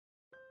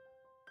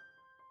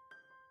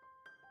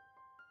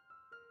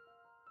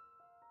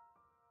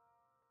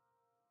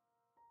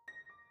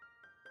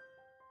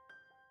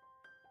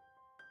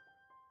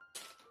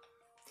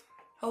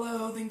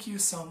Hello, thank you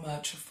so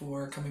much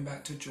for coming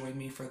back to join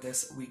me for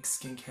this week's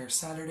Skincare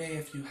Saturday.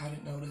 If you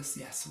hadn't noticed,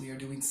 yes, we are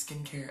doing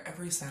skincare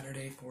every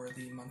Saturday for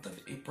the month of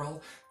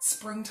April.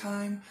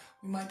 Springtime,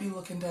 we might be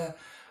looking to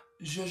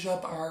zhuzh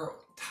up our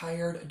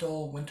tired,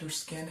 dull winter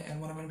skin, and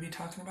what I'm going to be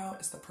talking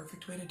about is the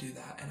perfect way to do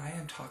that, and I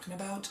am talking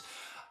about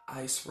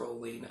ice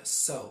rolling.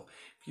 So,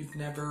 if you've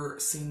never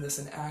seen this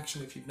in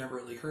action, if you've never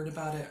really heard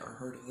about it or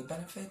heard of the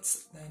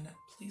benefits, then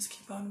please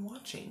keep on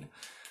watching.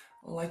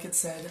 Like it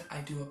said,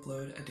 I do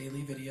upload a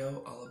daily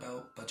video all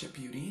about budget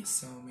beauty,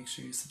 so make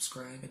sure you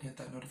subscribe and hit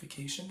that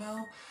notification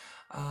bell.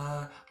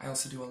 I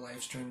also do a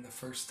live stream the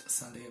first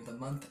Sunday of the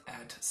month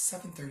at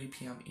 7:30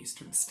 p.m.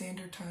 Eastern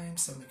Standard Time,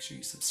 so make sure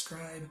you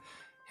subscribe,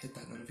 hit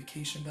that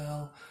notification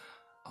bell,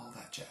 all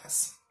that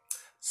jazz.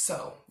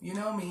 So, you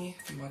know me,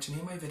 if you watch any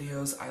of my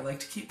videos, I like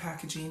to keep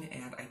packaging,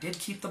 and I did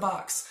keep the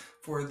box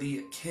for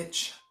the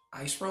Kitch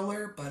Ice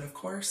Roller, but of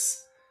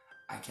course,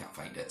 I can't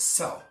find it.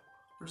 So,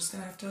 we're just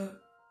gonna have to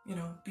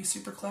be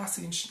super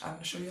classy, and I'm going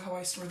to show you how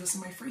I store this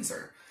in my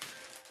freezer.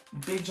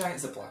 Big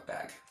giant Ziploc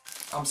bag.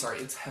 I'm sorry,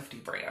 it's Hefty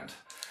brand.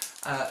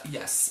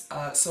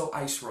 So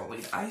ice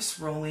rolling. Ice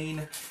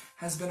rolling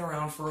has been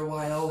around for a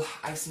while.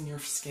 Icing your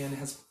skin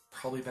has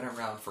probably been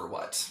around for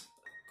what?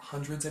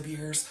 Hundreds of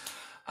years.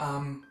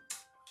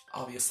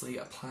 Obviously,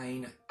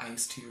 applying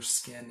ice to your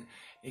skin,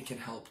 it can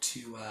help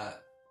to,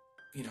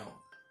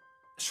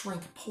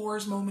 shrink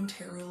pores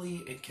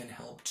momentarily. It can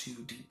help to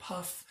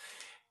depuff,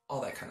 all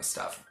that kind of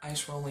stuff.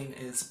 Ice rolling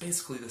is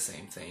basically the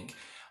same thing.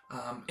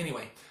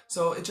 Anyway,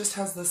 so it just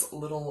has this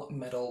little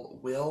metal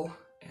wheel,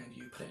 and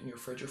you put it in your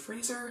fridge or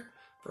freezer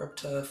for up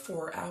to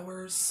 4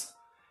 hours.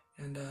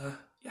 And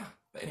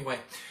but anyway,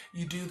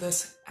 you do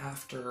this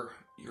after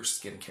your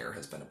skincare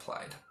has been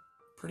applied.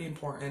 Pretty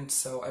important.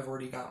 So I've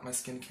already got my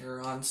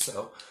skincare on,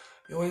 so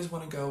you always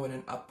want to go in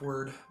an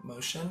upward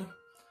motion.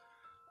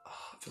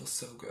 Oh, it feels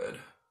so good.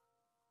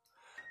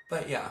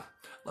 But yeah,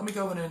 let me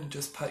go in and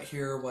just put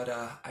here what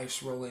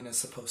ice rolling is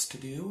supposed to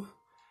do.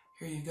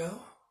 Here you go.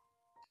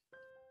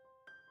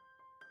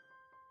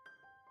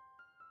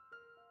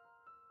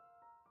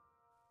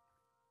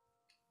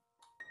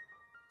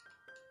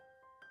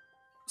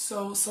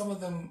 So some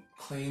of them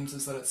claims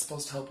is that it's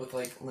supposed to help with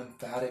like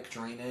lymphatic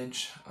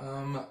drainage.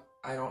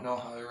 I don't know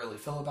how I really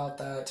feel about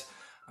that.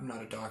 I'm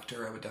not a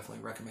doctor. I would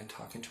definitely recommend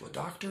talking to a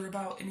doctor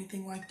about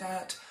anything like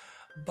that.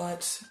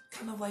 But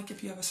kind of like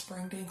if you have a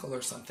sprained ankle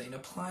or something,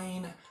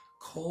 applying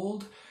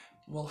cold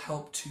will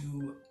help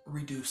to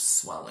reduce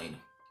swelling.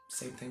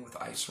 Same thing with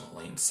ice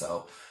rolling.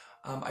 So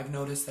I've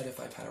noticed that if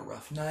I've had a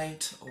rough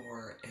night,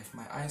 or if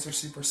my eyes are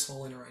super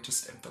swollen, or I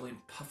just am feeling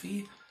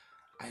puffy,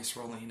 ice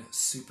rolling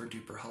super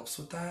duper helps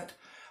with that.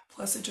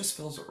 Plus it just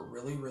feels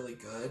really, really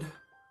good.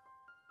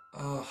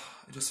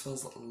 It just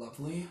feels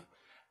lovely.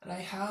 And I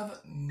have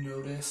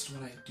noticed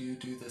when I do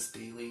this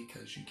daily,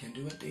 because you can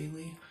do it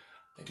daily,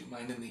 I do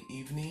mine in the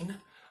evening,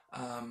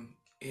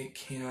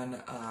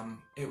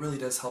 it really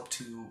does help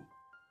to,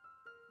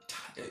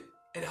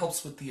 it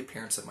helps with the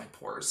appearance of my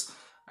pores.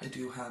 I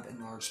do have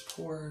enlarged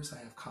pores, I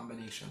have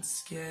combination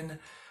skin,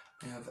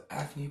 I have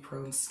acne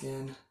prone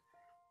skin,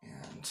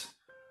 and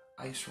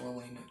ice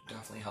rolling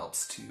definitely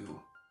helps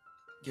to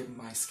give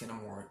my skin a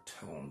more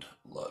toned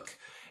look.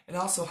 It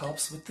also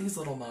helps with these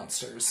little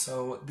monsters.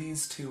 So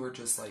these two are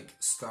just like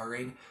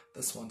scarring.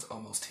 This one's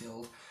almost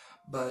healed,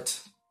 but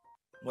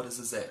what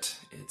is it?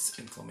 It's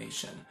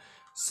inflammation.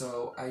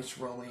 So ice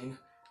rolling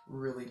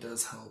really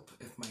does help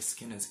if my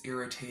skin is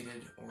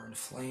irritated or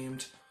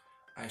inflamed.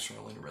 Ice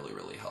rolling really,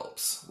 really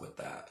helps with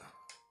that.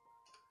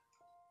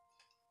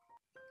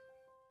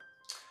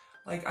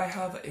 Like I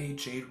have a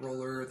jade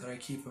roller that I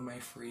keep in my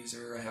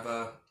freezer. I have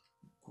a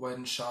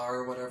Gwen Shaw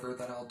or whatever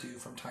that I'll do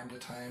from time to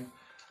time.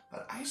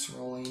 But ice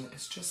rolling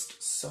is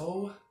just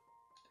so,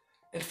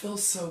 it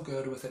feels so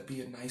good with it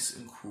being nice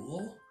and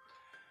cool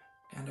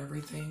and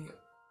everything.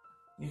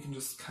 You can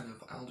just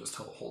I'll just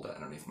hold it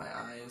underneath my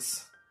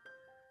eyes.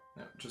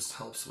 It just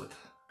helps with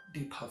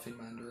depuffing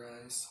my under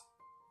eyes.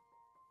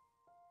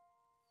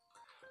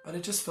 But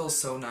it just feels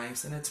so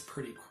nice, and it's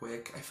pretty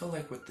quick. I feel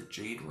like with the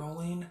jade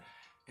rolling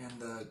and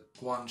the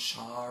Guan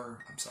Sha,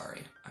 I'm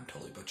sorry, I'm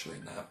totally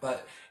butchering that,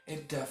 but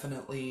it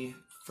definitely,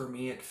 for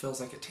me, it feels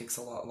like it takes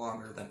a lot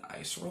longer than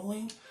ice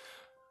rolling.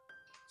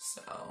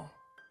 So,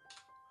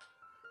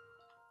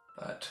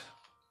 but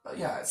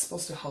yeah, it's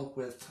supposed to help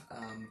with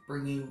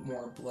bringing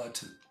more blood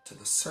to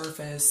the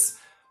surface,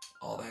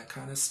 all that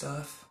kind of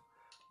stuff,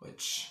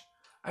 which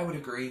I would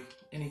agree.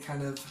 Any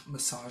kind of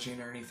massaging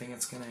or anything,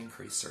 it's going to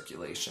increase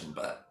circulation,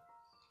 but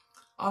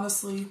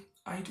honestly,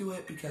 I do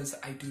it because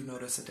I do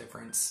notice a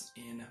difference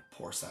in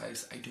pore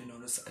size. I do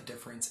notice a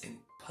difference in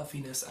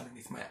puffiness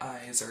underneath my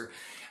eyes, or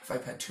if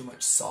I've had too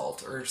much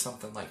salt or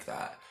something like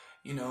that.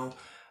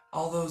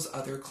 All those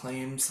other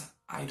claims,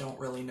 I don't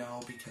really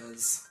know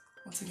because,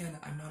 once again,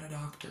 I'm not a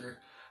doctor.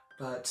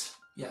 But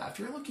yeah, if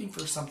you're looking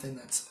for something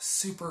that's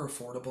super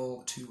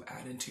affordable to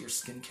add into your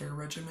skincare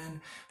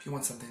regimen, if you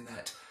want something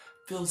that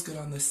feels good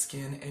on the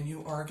skin and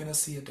you are going to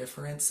see a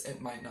difference, it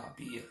might not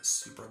be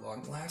super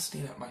long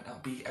lasting. It might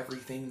not be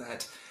everything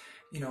that,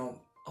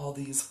 all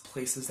these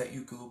places that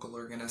you Google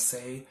are gonna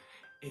say,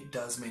 it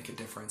does make a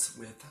difference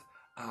with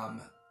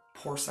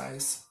pore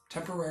size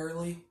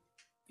temporarily,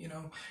 you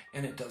know,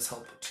 and it does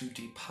help to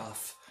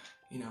depuff,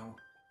 you know,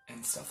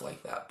 and stuff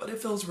like that. But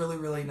it feels really,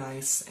 really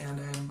nice, and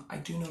I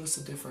do notice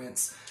a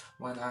difference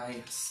when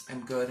I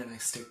am good and I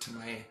stick to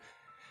my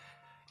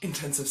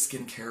intensive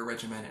skincare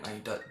regimen, and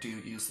I do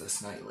use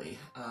this nightly.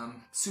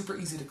 Super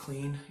easy to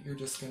clean. You're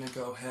just gonna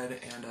go ahead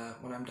and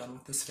when I'm done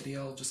with this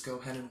video, I'll just go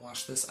ahead and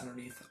wash this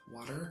underneath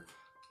water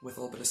with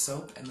a little bit of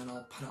soap, and then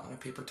I'll put it on a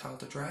paper towel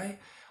to dry.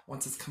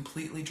 Once it's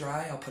completely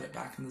dry, I'll put it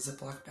back in the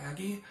Ziploc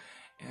baggie,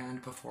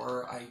 and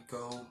before I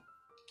go,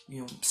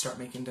 you know, start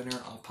making dinner,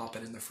 I'll pop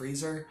it in the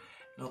freezer,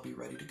 and it'll be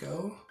ready to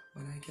go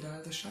when I get out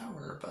of the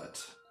shower.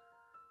 But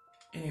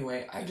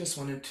anyway, I just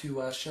wanted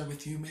to share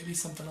with you maybe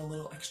something a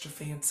little extra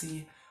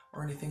fancy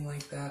or anything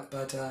like that,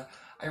 but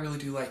I really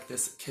do like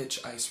this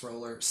Kitch Ice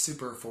Roller,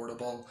 super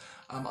affordable.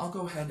 I'll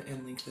go ahead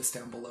and link this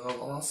down below.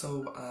 I'll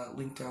also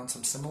link down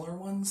some similar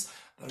ones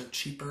that are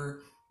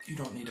cheaper. You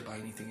don't need to buy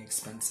anything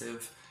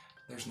expensive.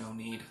 There's no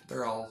need.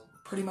 They're all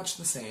pretty much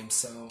the same,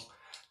 so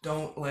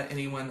don't let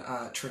anyone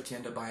trick you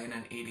into buying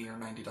an $80 or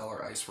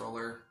 $90 ice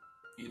roller.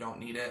 You don't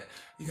need it.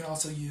 You can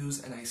also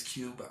use an ice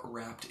cube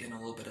wrapped in a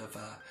little bit of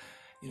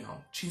you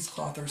know,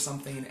 cheesecloth or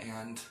something,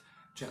 and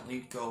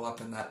gently go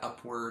up in that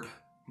upward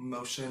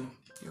motion.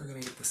 You're gonna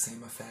get the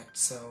same effect.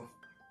 So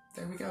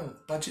there we go,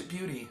 budget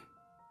beauty.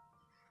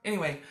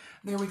 Anyway,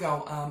 there we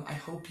go. I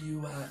hope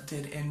you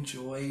did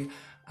enjoy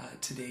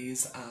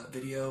today's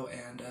video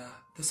and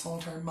this whole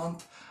entire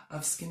month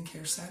of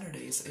Skincare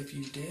Saturdays. If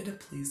you did,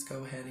 please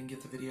go ahead and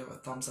give the video a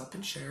thumbs up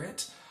and share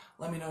it.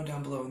 Let me know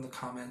down below in the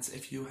comments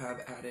if you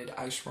have added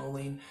ice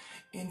rolling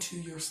into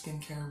your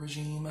skincare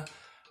regime.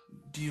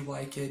 Do you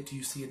like it? Do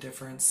you see a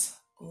difference?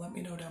 Let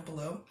me know down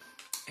below.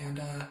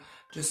 And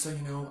just so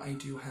you know, I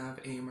do have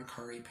a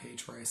Mercari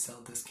page where I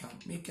sell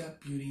discount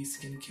makeup, beauty,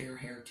 skincare,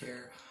 hair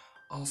care,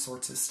 all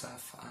sorts of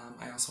stuff.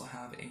 I also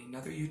have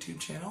another YouTube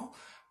channel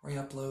where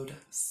I upload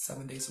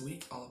 7 days a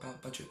week, all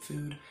about budget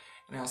food.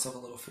 And I also have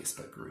a little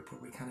Facebook group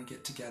where we kind of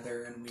get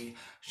together and we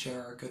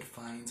share our good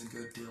finds and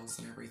good deals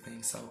and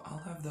everything. So I'll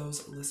have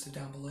those listed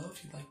down below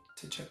if you'd like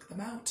to check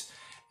them out.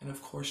 And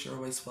of course, you're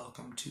always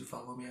welcome to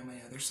follow me on my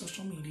other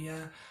social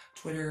media,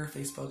 Twitter,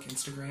 Facebook,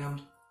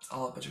 Instagram. It's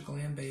all at Budget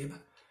Glam Babe.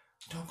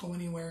 Don't go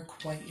anywhere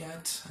quite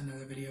yet.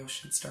 Another video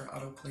should start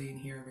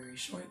autoplaying here very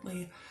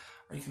shortly.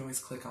 Or you can always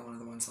click on one of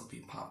the ones that'll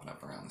be popping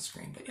up around the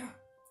screen. But yeah,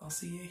 I'll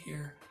see you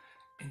here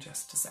in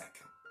just a sec.